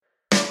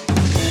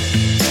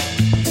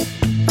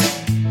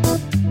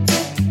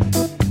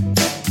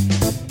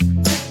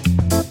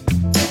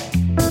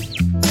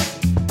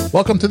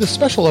Welcome to this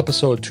special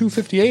episode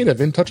 258 of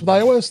In Touch with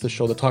iOS, the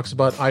show that talks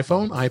about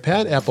iPhone,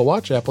 iPad, Apple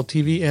Watch, Apple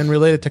TV, and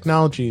related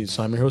technologies.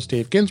 I'm your host,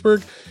 Dave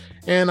Ginsburg,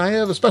 and I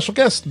have a special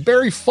guest.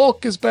 Barry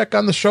Fulk is back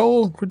on the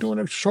show. We're doing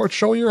a short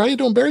show here. How you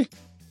doing, Barry?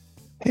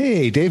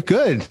 Hey, Dave.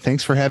 Good.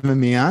 Thanks for having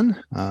me on.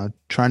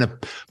 Trying to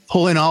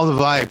pull in all the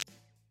vibes.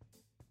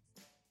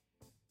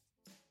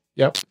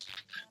 Yep.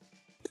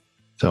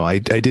 So I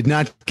did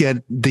not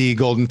get the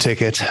golden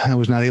ticket. I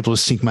was not able to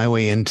sneak my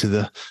way into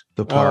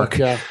the park.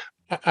 Yeah.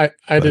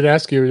 I did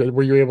ask you,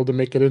 were you able to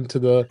make it into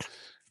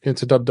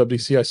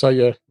WWDC? I saw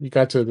you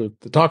got to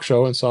the talk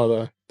show and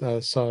saw the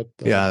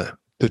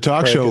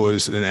talk show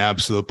was an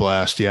absolute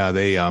blast. Yeah,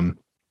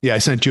 I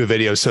sent you a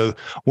video. So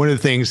one of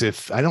the things,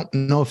 I don't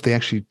know if they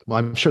actually, well,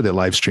 I'm sure they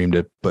live streamed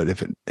it, but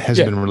if it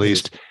hasn't been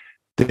released,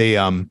 they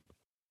at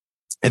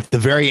the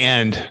very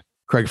end,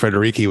 Craig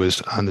Federighi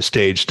was on the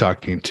stage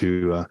talking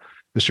to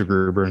Mr.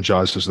 Gruber, and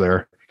Jaws was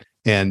there,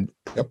 and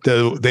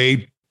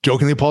they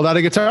jokingly pulled out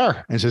a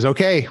guitar and says,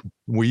 "Okay,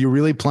 were you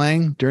really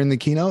playing during the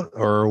keynote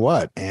or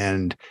what?"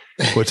 And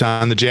puts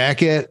on the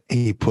jacket,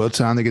 he puts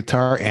on the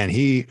guitar, and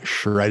he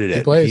shredded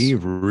it. He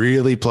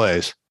really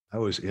plays. I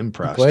was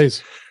impressed. He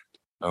plays.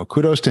 Oh,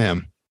 kudos to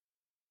him.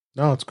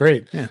 No, it's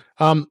great. Yeah.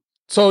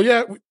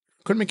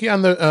 We couldn't make you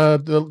on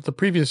the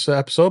previous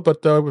episode, but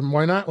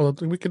why not? Well,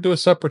 we could do a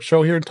separate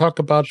show here and talk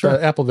about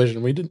Apple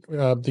Vision. We did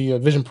the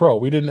Vision Pro.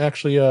 We didn't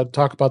actually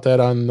talk about that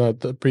on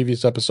the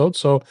previous episode.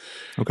 So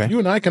you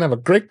and I can have a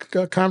great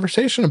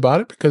conversation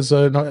about it because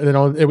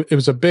it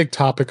was a big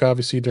topic,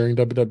 obviously, during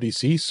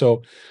WWDC.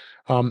 So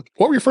what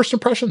were your first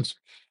impressions?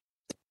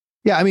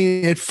 Yeah, I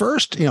mean, at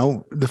first,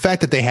 the fact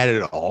that they had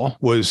it all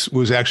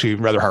was actually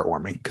rather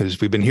heartwarming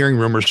because we've been hearing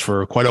rumors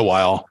for quite a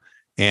while,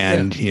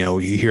 and you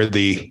hear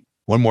the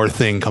one more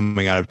thing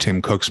coming out of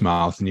Tim Cook's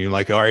mouth, and you're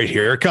like, all right,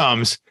 here it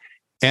comes.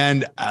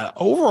 And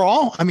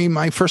overall, I mean,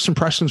 my first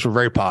impressions were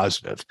very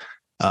positive.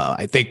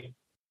 I think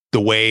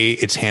the way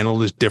it's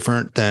handled is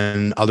different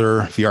than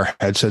other VR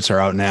headsets are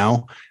out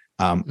now.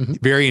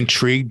 Very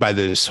intrigued by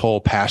this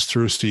whole pass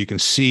through, so you can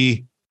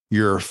see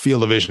your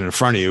field of vision in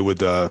front of you with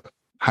the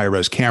high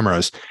res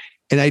cameras.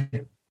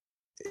 And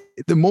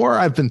the more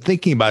I've been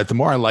thinking about it, the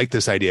more I like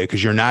this idea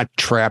because you're not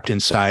trapped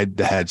inside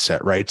the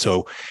headset, right?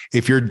 So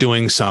if you're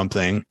doing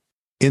something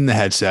in the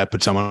headset,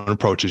 but someone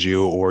approaches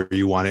you or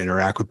you want to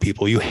interact with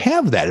people, you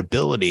have that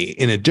ability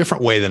in a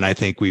different way than I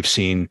think we've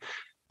seen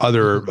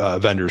other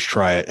vendors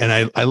try it.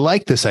 And I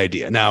like this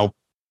idea. Now,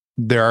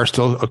 there are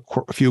still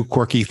a few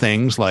quirky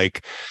things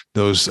like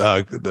those,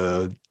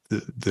 the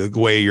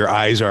way your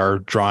eyes are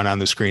drawn on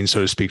the screen,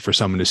 so to speak, for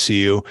someone to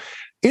see you.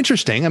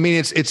 Interesting. I mean,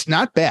 it's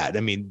not bad. I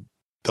mean,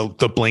 the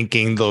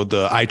blinking,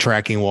 the eye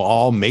tracking will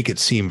all make it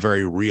seem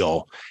very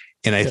real.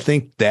 And I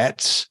think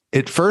that's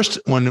at first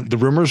when the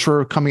rumors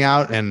were coming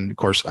out, and of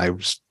course I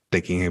was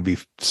thinking it'd be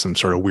some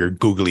sort of weird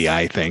googly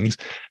eye things.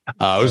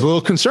 I was a little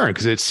concerned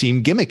because it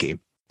seemed gimmicky,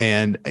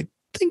 and I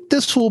think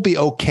this will be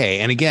okay.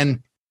 And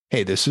again,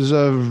 hey, this is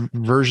a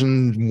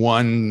version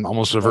 1,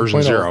 almost a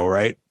version 0,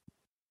 right?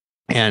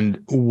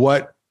 And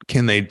what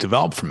can they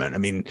develop from it? I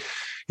mean,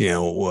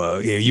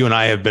 you and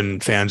I have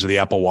been fans of the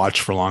Apple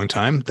Watch for a long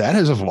time. That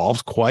has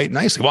evolved quite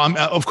nicely. Well,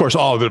 of course,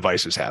 all of the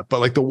devices have, but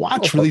like the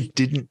watch really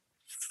didn't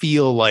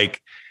feel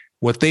like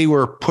what they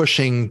were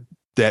pushing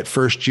that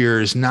first year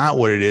is not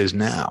what it is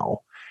now.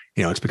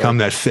 It's become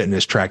that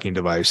fitness tracking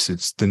device.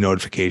 It's the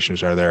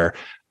notifications are there.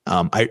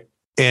 I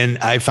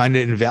find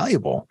it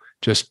invaluable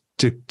just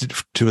to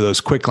those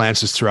quick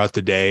glances throughout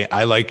the day.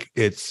 I like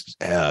its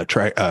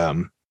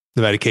the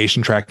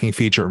medication tracking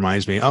feature. It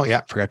reminds me, oh yeah,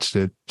 forgot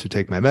to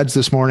take my meds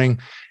this morning.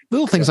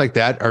 Little things like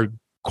that are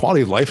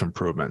quality of life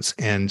improvements.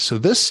 And so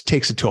this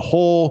takes it to a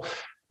whole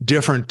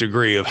different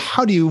degree of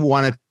how do you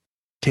want to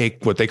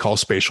take what they call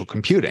spatial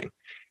computing.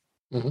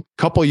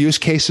 Couple use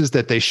cases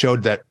that they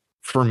showed that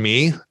for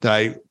me that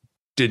I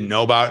didn't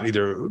know about,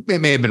 either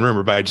it may have been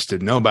rumored, but I just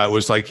didn't know about,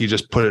 was like you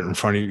just put it in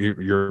front of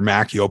your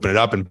Mac, you open it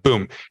up and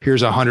boom,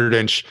 here's a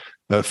 100-inch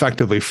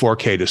effectively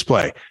 4K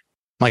display.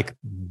 Like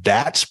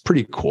that's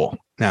pretty cool.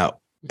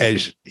 Now,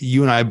 as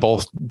you and I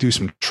both do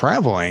some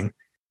traveling,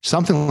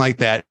 something like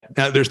that.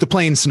 Now there's the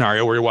plane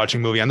scenario where you're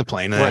watching a movie on the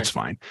plane, and that's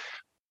fine.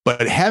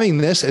 But having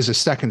this as a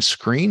second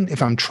screen,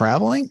 if I'm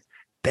traveling,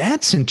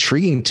 that's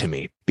intriguing to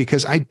me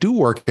because I do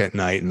work at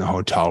night in the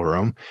hotel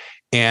room,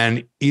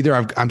 and either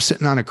I'm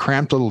sitting on a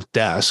cramped little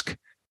desk,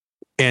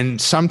 and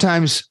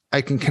sometimes I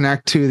can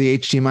connect to the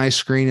HDMI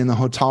screen in the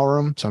hotel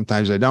room.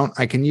 Sometimes I don't.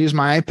 I can use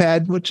my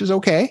iPad, which is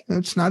okay.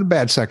 It's not a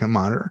bad second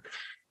monitor,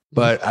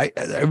 but I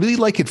really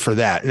like it for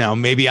that. Now,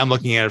 maybe I'm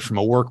looking at it from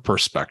a work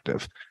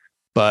perspective,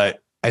 but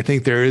I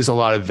think there is a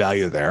lot of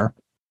value there.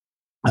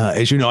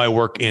 As you know, I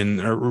work in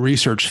a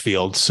research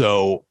field,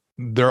 so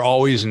they're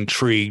always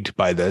intrigued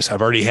by this.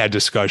 I've already had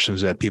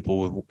discussions at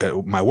people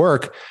at my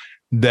work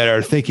that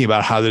are thinking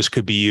about how this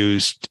could be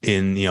used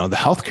in, the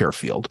healthcare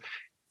field.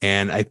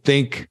 And I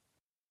think,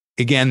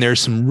 again,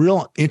 there's some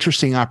real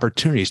interesting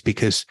opportunities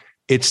because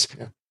it's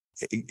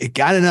it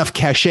got enough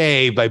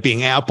cachet by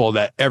being Apple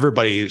that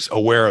everybody's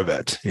aware of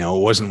it. It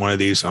wasn't one of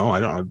these,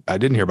 I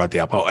didn't hear about the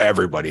Apple. Oh,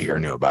 everybody here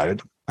knew about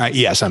it.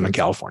 Yes, I'm in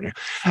California.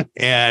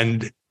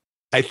 And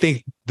I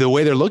think the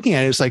way they're looking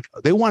at it is like,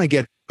 they want to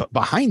get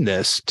behind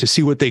this to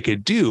see what they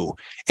could do.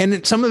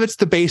 And some of it's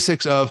the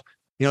basics of,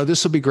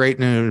 this will be great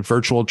in a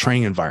virtual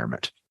training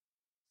environment,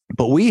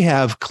 but we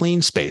have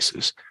clean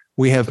spaces.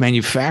 We have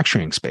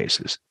manufacturing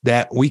spaces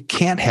that we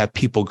can't have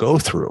people go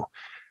through.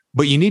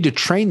 But you need to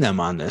train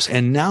them on this.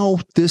 And now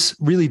this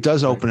really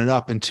does open it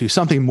up into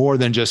something more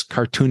than just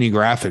cartoony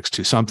graphics,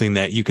 to something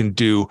that you can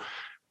do.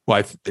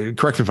 Well,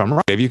 correct me if I'm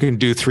wrong. If you can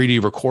do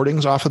 3D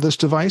recordings off of this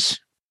device,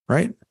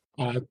 right?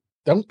 I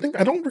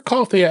don't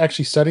recall if they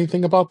actually said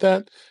anything about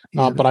that,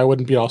 but I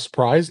wouldn't be all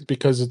surprised,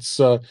 because it's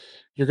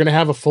you're going to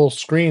have a full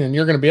screen and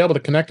you're going to be able to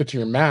connect it to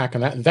your Mac,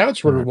 and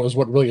that's what was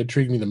what really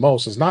intrigued me the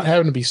most, is not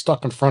having to be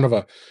stuck in front of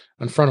a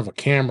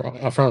camera,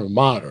 in front of a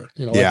monitor,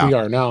 like we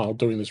are now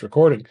doing this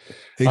recording.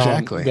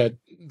 Exactly.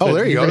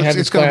 There you go.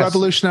 It's going to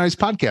revolutionize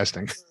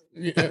podcasting.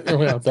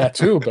 Well, that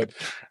too,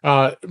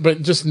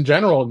 but just in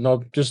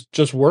general,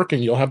 just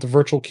working, you'll have the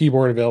virtual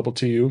keyboard available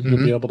to you.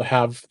 You'll be able to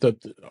have the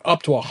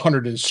up to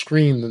 100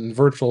 screen in the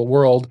virtual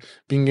world,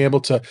 being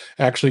able to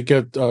actually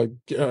get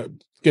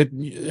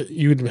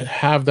you'd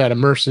have that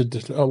immersive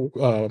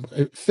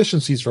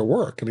efficiencies for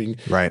work. I mean,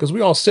 right? Because we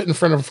all sit in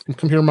front of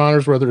computer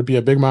monitors, whether it be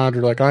a big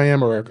monitor like I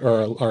am or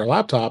a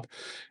laptop,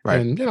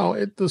 right? And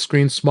the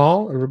screen's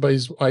small.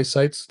 Everybody's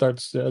eyesight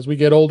starts, as we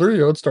get older,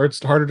 it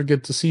starts harder to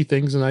get to see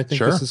things, and I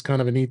think this is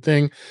kind of a neat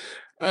thing.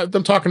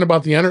 I'm talking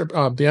about the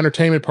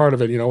entertainment part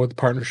of it, with the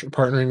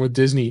partnering with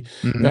Disney.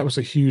 That was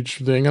a huge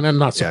thing, and I'm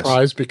not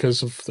surprised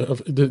because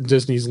of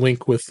Disney's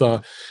link with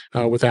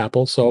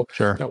Apple. So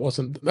that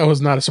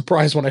was not a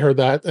surprise when I heard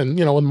that. And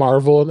with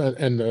Marvel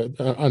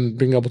and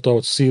being able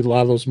to see a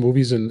lot of those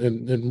movies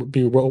and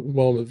be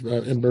well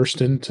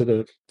immersed into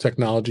the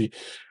technology.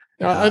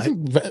 I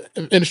think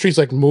industries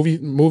like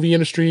movie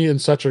industry and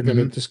such are going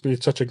to just be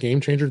such a game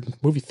changer.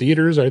 Movie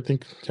theaters, I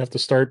think, have to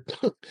start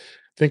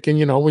thinking,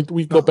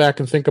 we go back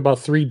and think about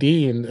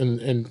 3D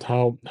and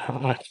how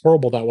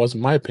horrible that was, in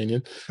my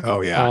opinion.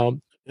 Oh yeah.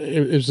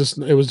 It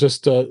was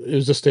just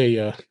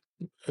a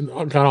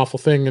god awful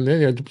thing. And then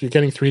you're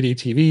getting 3D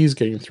TVs,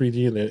 getting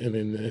 3D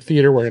in the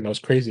theater, wearing those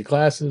crazy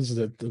glasses,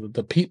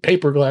 the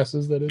paper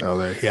glasses that is. Oh,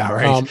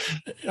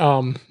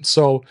 right.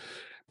 So.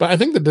 But I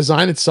think the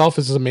design itself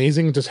is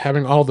amazing. Just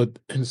having all the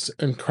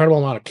incredible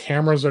amount of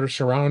cameras that are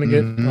surrounding it,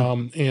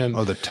 and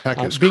the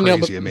tech is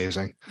crazy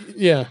amazing.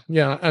 Yeah.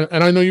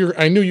 And I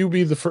knew you'd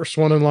be the first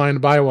one in line to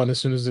buy one as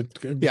soon as it.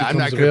 Yeah, I'm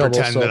not going to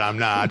pretend that I'm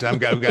not. I've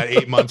got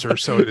 8 months or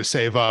so to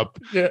save up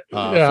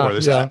for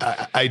this.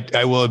 Yeah.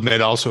 I will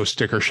admit, also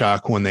sticker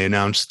shock when they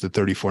announced the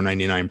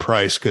 $34.99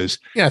 price, because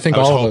I think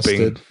all of us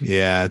did.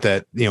 Yeah,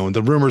 that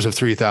the rumors of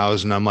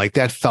 3,000. I'm like,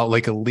 that felt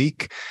like a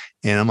leak.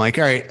 And I'm like,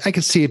 all right, I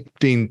could see it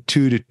being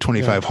 $2,000 to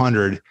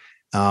 $2,500.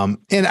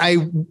 And I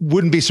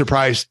wouldn't be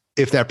surprised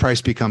if that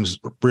price becomes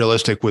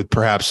realistic with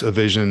perhaps a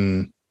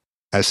Vision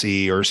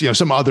SE or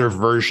some other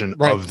version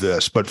of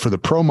this. But for the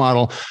Pro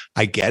model,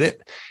 I get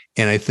it.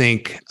 And I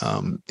think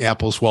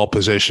Apple's well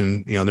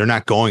positioned. They're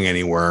not going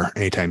anywhere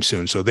anytime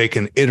soon. So they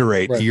can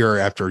iterate year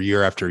after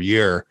year after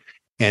year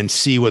and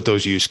see what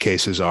those use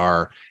cases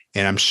are.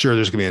 And I'm sure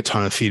there's going to be a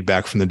ton of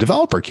feedback from the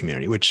developer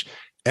community, which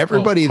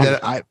everybody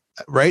that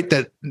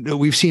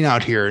we've seen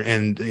out here.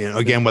 And,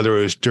 again, whether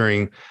it was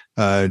during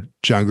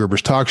John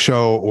Gruber's talk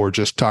show or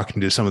just talking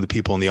to some of the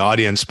people in the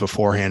audience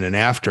beforehand and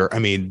after, I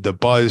mean, the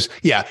buzz,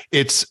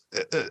 it's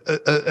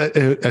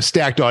a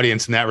stacked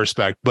audience in that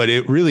respect, but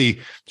it really,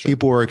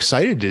 people were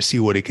excited to see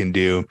what it can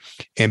do.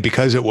 And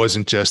because it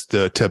wasn't just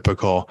the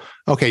typical,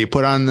 okay, you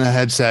put on the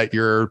headset,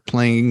 you're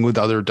playing with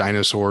other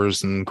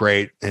dinosaurs and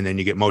great. And then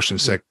you get motion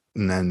sick.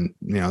 And then,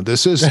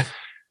 this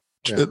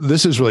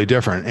is really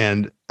different.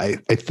 And I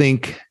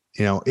think,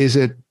 is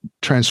it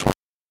transformed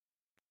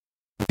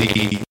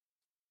the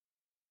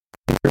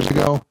years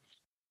ago?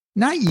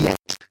 Not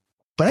yet,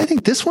 but I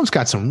think this one's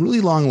got some really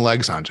long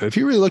legs onto it. If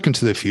you really look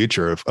into the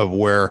future of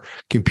where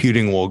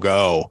computing will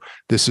go,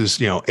 this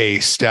is, a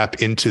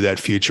step into that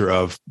future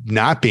of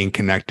not being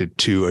connected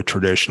to a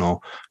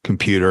traditional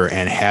computer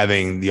and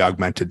having the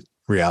augmented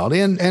reality,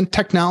 and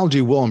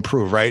technology will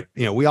improve, right?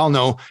 We all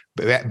know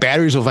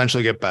batteries will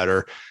eventually get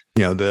better.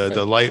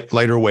 The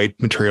lighter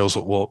weight materials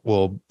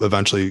will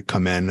eventually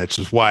come in. That's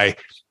just why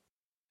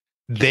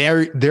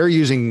they're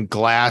using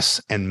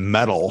glass and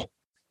metal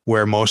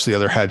where most of the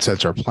other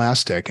headsets are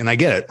plastic. And I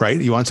get it,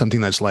 right? You want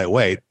something that's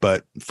lightweight,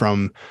 but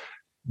from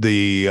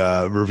the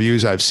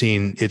reviews I've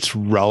seen, it's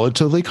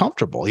relatively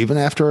comfortable even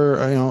after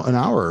an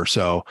hour or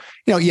so.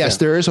 Yes,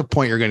 there is a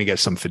point you're going to get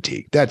some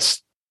fatigue.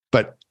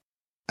 But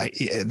I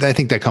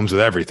think that comes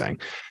with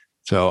everything.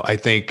 So I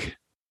think.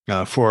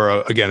 For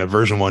a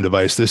version 1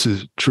 device, this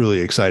is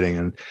truly exciting,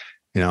 and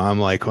I'm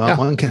like, well,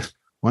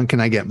 when can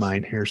I get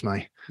mine? Here's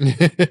my.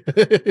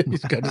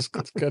 He's got his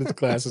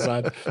glasses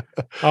on.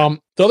 The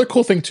other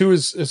cool thing too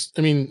is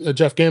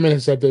Jeff Gammon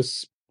has said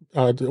this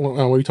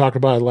when we talked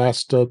about it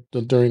last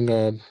during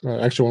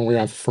actually when we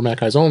were on for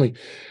Mac Eyes Only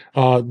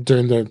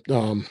during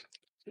the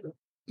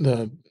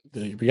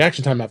the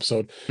reaction time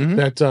episode Mhm.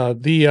 that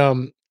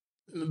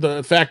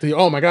the fact that,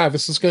 oh my God,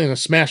 this is going to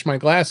smash my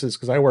glasses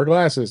because I wear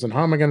glasses, and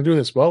how am I going to do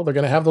this? Well, they're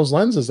going to have those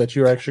lenses that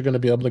you're actually going to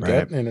be able to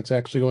Right. get, and it's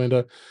actually going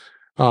to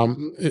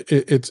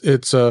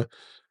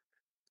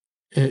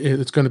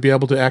it's going to be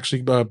able to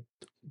actually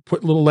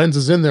put little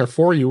lenses in there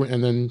for you,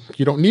 and then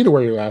you don't need to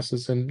wear your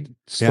glasses and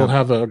still Yeah.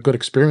 have a good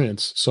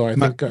experience. So I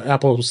think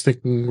Apple was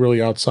thinking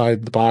really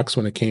outside the box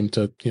when it came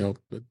to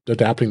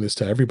adapting this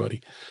to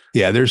everybody.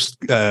 Yeah, there's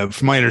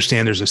from my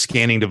understanding, there's a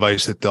scanning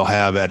device that they'll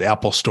have at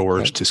Apple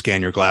stores Right. to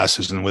scan your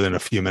glasses, and within a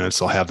few minutes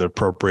they'll have the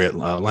appropriate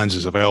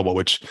lenses available.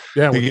 Which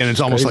Which again, it's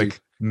almost crazy.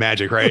 like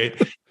magic, right?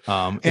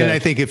 And Yeah. I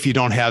think if you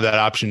don't have that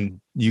option,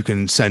 you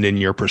can send in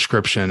your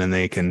prescription and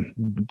they can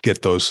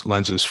get those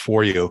lenses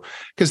for you.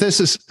 Because this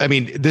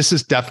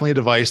is definitely a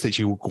device that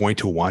you're going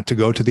to want to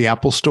go to the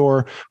Apple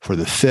store for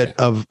the fit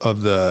of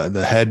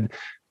the head.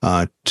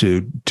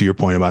 To your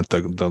point about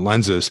the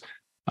lenses.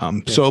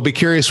 So I'll be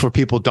curious for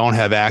people who don't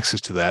have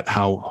access to that,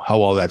 how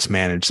all that's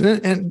managed.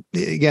 And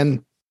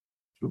again,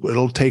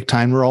 it'll take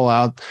time to roll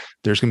out.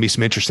 There's going to be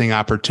some interesting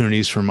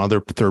opportunities from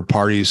other third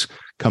parties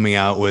coming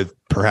out with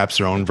perhaps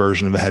their own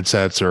version of the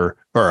headsets or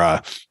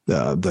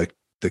the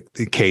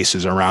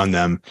cases around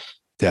them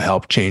to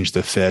help change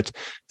the fit.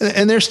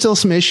 And there's still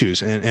some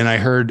issues. And I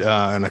heard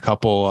and a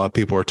couple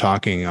people were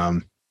talking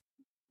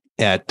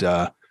at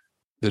the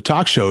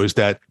talk shows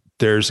that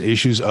there's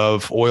issues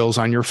of oils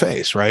on your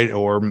face, right?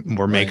 Or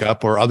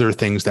makeup or other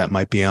things that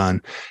might be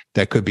on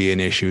that could be an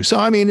issue. So,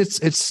 I mean,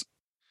 it's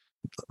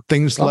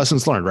things,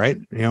 lessons learned, right?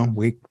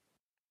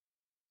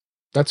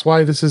 That's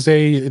why this is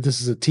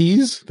a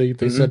tease.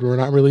 They said we're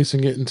not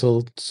releasing it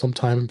until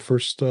sometime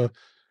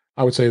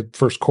I would say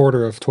first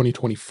quarter of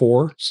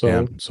 2024.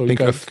 So you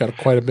got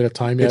quite a bit of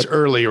time yet. It's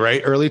early,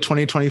 right? Early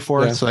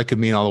 2024. Yeah. So that could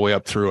mean all the way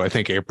up through, I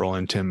think, April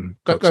and Tim.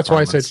 That's why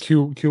I said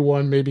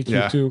Q1, maybe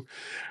Q2.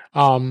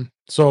 Yeah.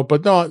 So,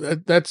 but no,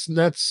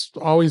 that's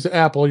always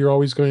Apple. You're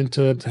always going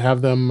to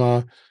have them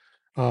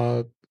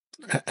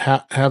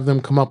have them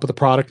come up with a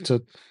product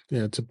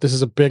this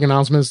is a big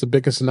announcement. It's the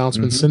biggest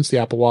announcement since the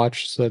Apple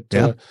Watch. So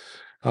that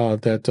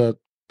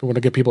want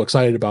to get people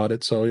excited about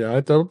it. So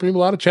yeah, there'll be a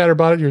lot of chatter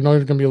about it. There's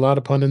going to be a lot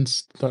of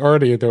pundits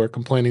already. They were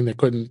complaining they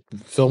couldn't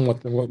film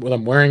what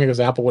I'm wearing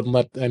because Apple wouldn't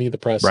let any of the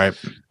press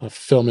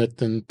film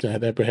it, and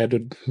they had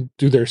to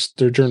do their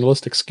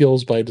journalistic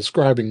skills by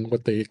describing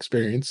what they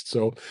experienced.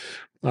 So.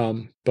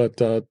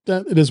 But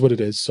it is what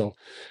it is. So,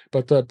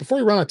 but before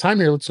we run out of time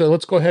here,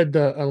 let's go ahead.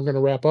 I'm going to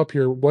wrap up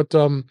here. What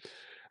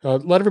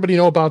let everybody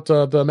know about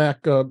the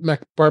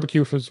Mac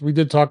barbecue. We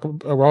did talk.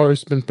 We're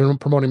always been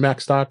promoting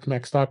Macstock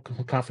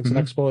Conference and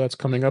Expo. That's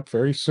coming up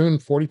very soon.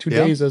 42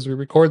 days as we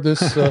record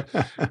this,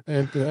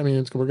 and I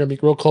mean we're going to be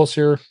real close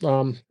here.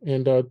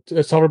 And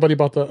let's tell everybody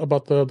about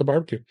the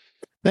barbecue.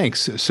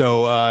 Thanks.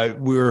 So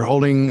we're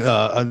holding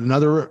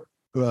another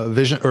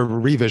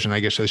revision, I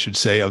guess I should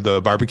say, of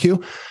the barbecue.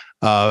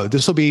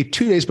 This will be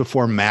 2 days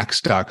before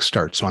Macstock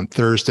starts, so on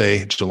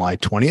Thursday, July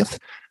 20th.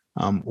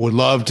 Would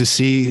love to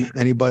see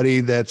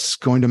anybody that's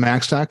going to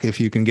Macstock if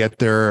you can get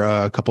there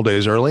a couple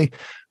days early.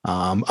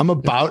 I'm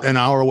about an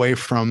hour away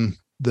from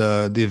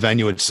the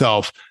venue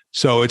itself,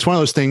 so it's one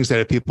of those things that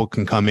if people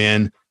can come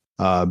in,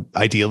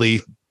 ideally,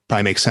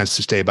 probably makes sense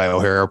to stay by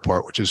O'Hare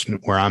Airport, which is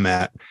where I'm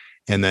at,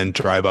 and then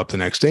drive up the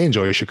next day,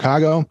 enjoy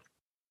Chicago.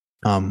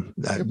 I'm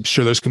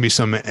sure there's going to be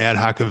some ad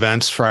hoc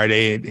events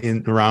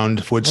Friday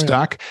around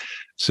Woodstock.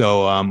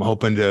 So I'm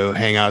hoping to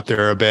hang out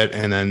there a bit.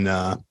 And then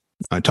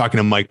talking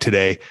to Mike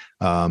today,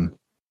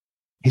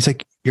 he's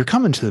like, "You're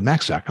coming to the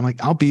Macstock." I'm like,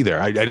 "I'll be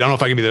there. I don't know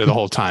if I can be there the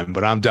whole time,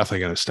 but I'm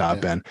definitely going to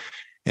stop in."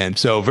 And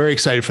so very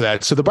excited for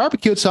that. So the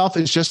barbecue itself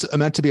is just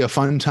meant to be a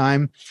fun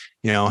time,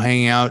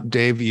 hanging out.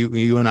 Dave,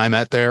 you and I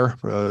met there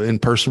in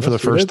person for the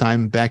first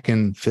time back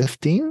in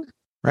 2015.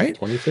 Right?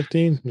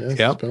 2015.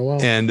 Yeah. It's been a while.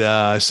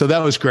 And so that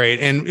was great.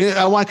 And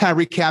I want to kind of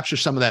recapture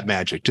some of that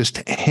magic.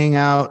 Just hang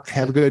out,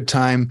 have a good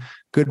time,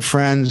 good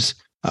friends.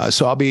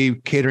 So I'll be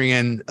catering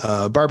in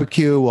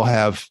barbecue. We'll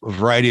have a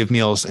variety of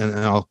meals, and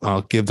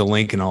I'll give the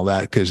link and all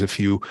that, because if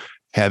you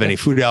have any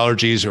food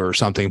allergies or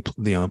something,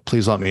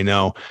 please let me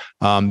know.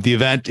 The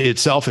event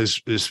itself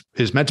is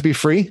meant to be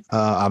free.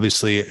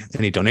 Obviously,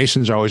 any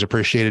donations are always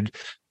appreciated,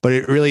 but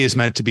it really is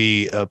meant to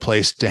be a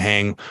place to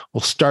hang.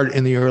 We'll start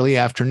in the early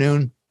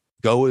afternoon.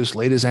 Go as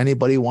late as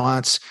anybody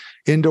wants,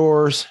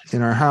 indoors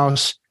in our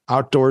house,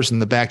 outdoors in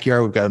the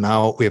backyard.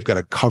 We've got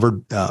a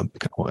covered,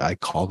 what I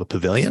call the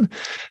pavilion.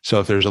 So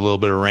if there's a little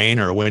bit of rain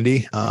or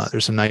windy,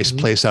 there's a nice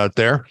place out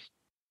there.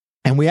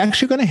 And we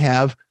actually going to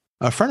have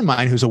a friend of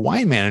mine who's a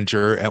wine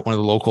manager at one of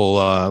the local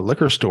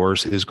liquor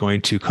stores is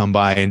going to come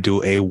by and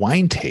do a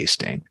wine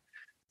tasting.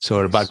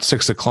 So at about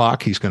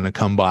 6:00, he's going to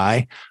come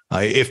by.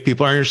 If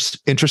people are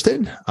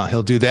interested,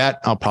 he'll do that.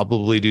 I'll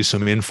probably do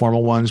some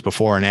informal ones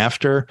before and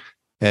after.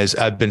 As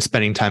I've been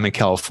spending time in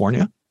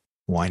California,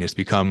 wine has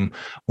become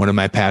one of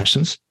my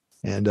passions.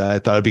 And I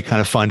thought it'd be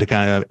kind of fun to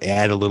kind of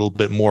add a little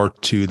bit more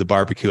to the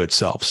barbecue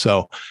itself.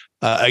 So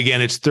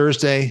again, it's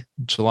Thursday,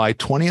 July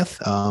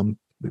 20th.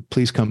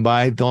 Please come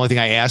by. The only thing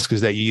I ask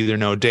is that you either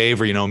know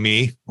Dave or you know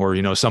me, or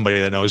you know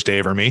somebody that knows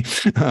Dave or me,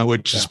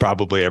 which is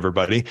probably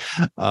everybody.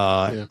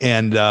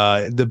 And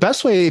the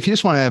best way, if you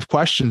just want to have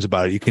questions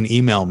about it, you can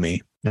email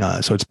me.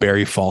 So it's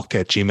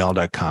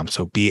barryfulk@gmail.com.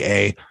 So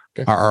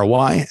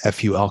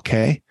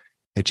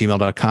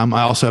BARRYFULK@gmail.com.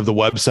 I also have the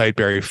website,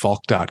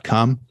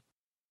 barryfulk.com,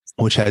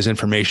 which has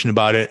information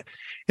about it.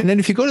 And then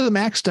if you go to the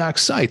Macstock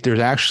site, there's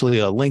actually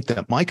a link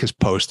that Mike has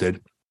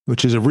posted,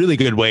 which is a really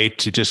good way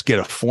to just get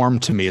a form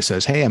to me. It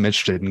says, hey, I'm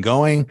interested in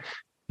going,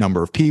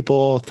 number of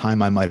people,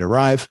 time I might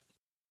arrive.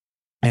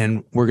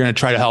 And we're going to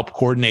try to help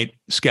coordinate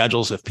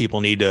schedules if people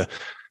need to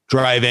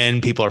drive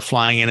in, people are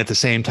flying in at the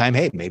same time.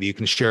 Hey, maybe you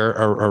can share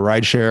a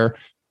ride share,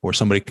 or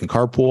somebody can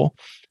carpool.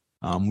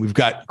 We've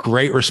got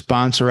great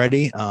response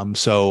already.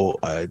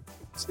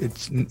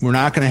 We're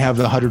not going to have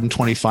the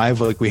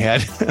 125 like we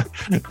had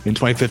in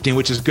 2015,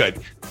 which is good.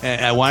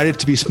 And I wanted it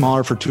to be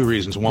smaller for two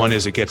reasons. One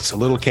is it gets a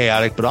little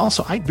chaotic, but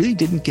also I really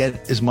didn't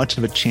get as much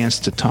of a chance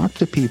to talk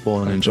to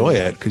people and enjoy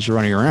it because you're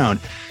running around.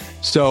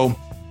 So,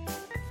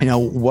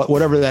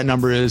 whatever that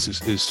number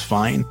is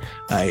fine.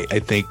 I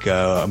think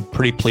I'm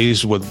pretty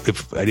pleased with,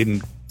 if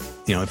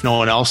no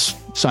one else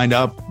signed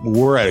up,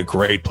 we're at a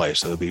great place.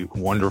 So it'll be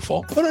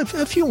wonderful. But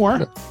a few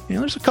more,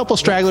 there's a couple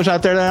stragglers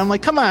out there that I'm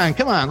like, come on,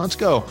 let's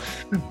go.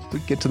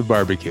 Get to the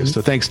barbecue.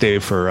 So thanks,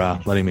 Dave,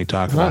 for letting me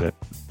talk about it.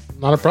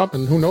 Not a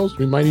problem. And who knows?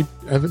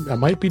 I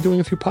might be doing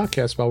a few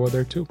podcasts while we're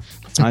there too.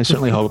 I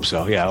certainly hope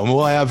so. Yeah. And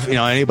we'll have,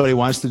 anybody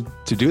wants to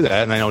do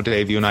that. And I know,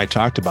 Dave, you and I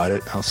talked about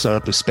it. I'll set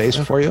up a space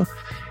for you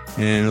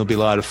and it'll be a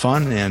lot of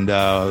fun. And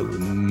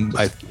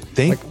I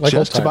think like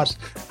just about,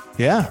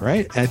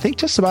 right. And I think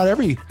just about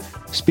every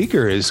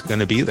speaker is going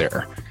to be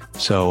there.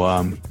 So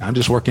I'm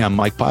just working on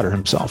Mike Potter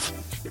himself.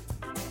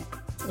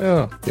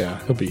 Oh,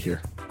 yeah, he'll be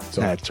here.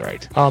 So that's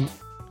right.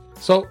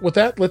 So with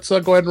that, let's go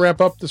ahead and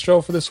wrap up the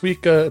show for this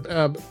week.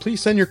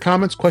 Please send your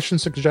comments,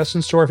 questions,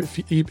 suggestions to our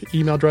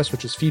email address,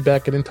 which is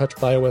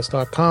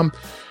feedback@intouchwithios.com.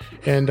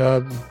 And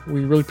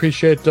we really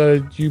appreciate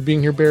you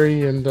being here,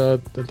 Barry, and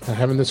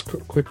having this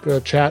quick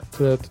chat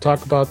to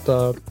talk about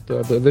the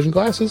vision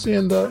glasses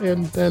and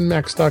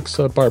Macstock's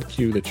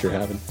barbecue that you're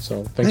having.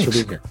 So thanks for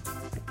being here.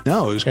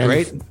 No, it was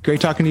great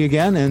talking to you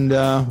again. And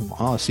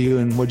I'll see you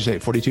in, what'd you say,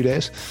 42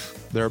 days?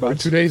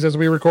 Thereabouts? 2 days as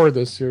we record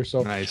this here.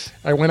 So nice.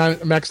 I went on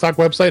Macstock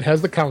website,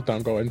 has the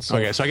countdown going. So.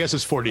 Okay, so I guess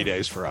it's 40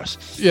 days for us.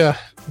 Yeah,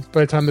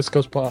 by the time this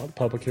goes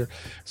public here.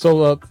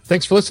 So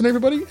thanks for listening,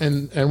 everybody,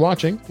 and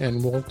watching,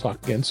 and we'll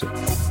talk again soon.